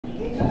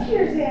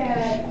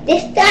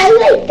This guy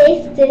like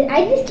this.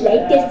 I just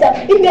like this stuff.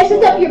 It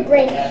messes up your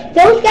brain.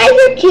 Those guys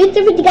are cute.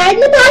 So the guys in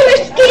the bottom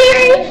are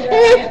scary.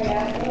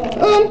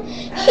 And then,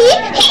 he's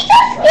so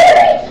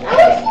scary. I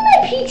want to see my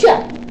pizza.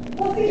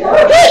 Hey,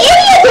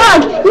 idiot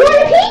dog! You want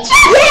a pizza?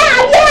 Yeah.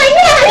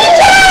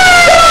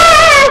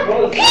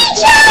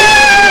 Pizza!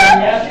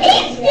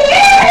 He's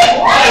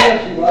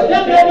scary. Well,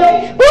 then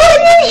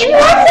if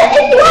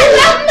you want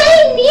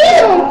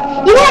Mew.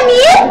 You want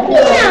Mew?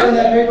 Yeah.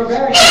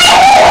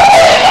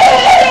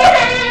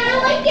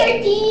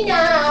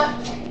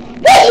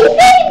 Wait, you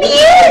think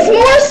Mew is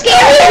more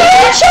scary than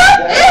Pizza?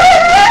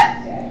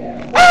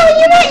 Oh,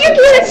 you want your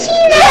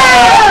Giratina!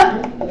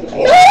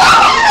 No!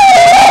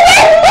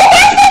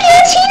 That's the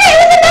Giratina! It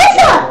was a mess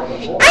up!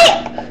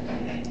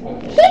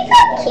 He's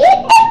so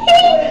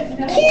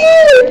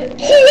cute!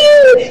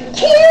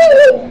 Cute!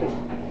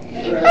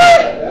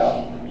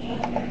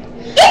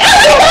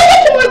 I want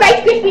some more Rice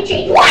Krispie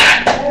treats!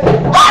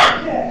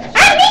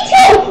 Me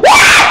too!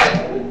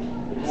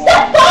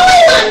 Stop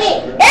falling on me!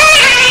 I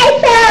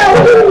fell!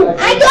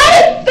 I got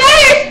it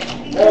first!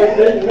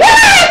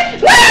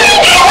 Mine!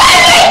 I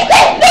want Rice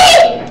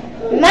Krispie!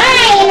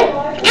 Mine!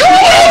 I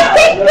want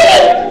Rice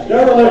Krispie!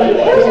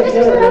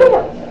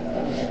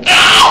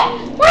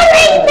 One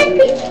Rice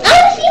Krispie! I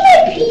want to see my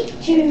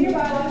pizza!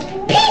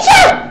 Pizza!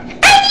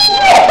 I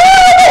need it!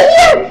 Over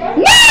here!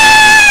 No!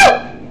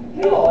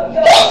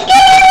 He's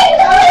scary!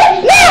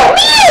 No!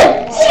 Mew!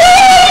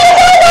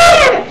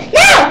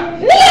 No!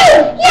 Mew!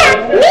 Yeah!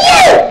 Mew!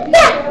 Yeah!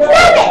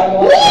 Stop it!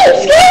 Mew!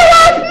 Scare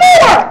off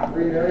more!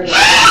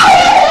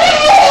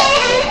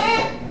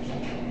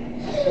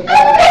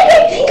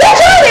 Good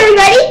job,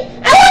 everybody!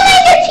 I want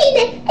my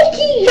Giratina!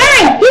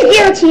 Fine! Here's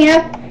Giratina!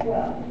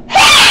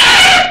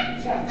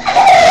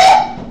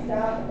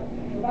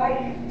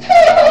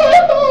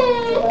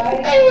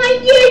 I want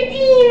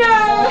Giratina!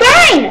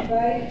 Fine!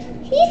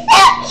 He's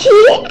so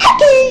cute!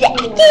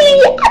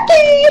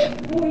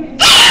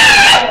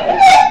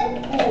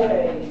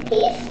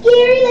 He's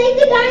scary like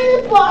the guy in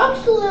the box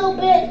a little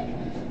bit.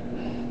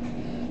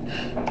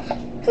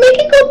 Make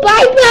it go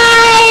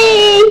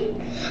bye-bye!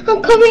 I'm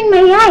covering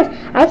my eyes.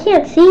 I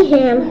can't see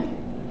him.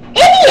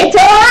 Idiot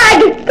dog!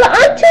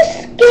 I'm too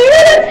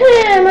scared of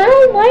him. I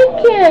don't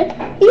like it.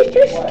 He's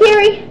too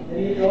scary.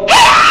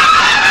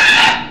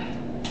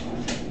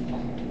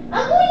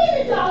 I'm going in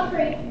the dog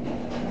crate.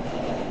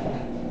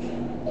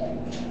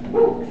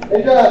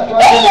 Hey, Josh,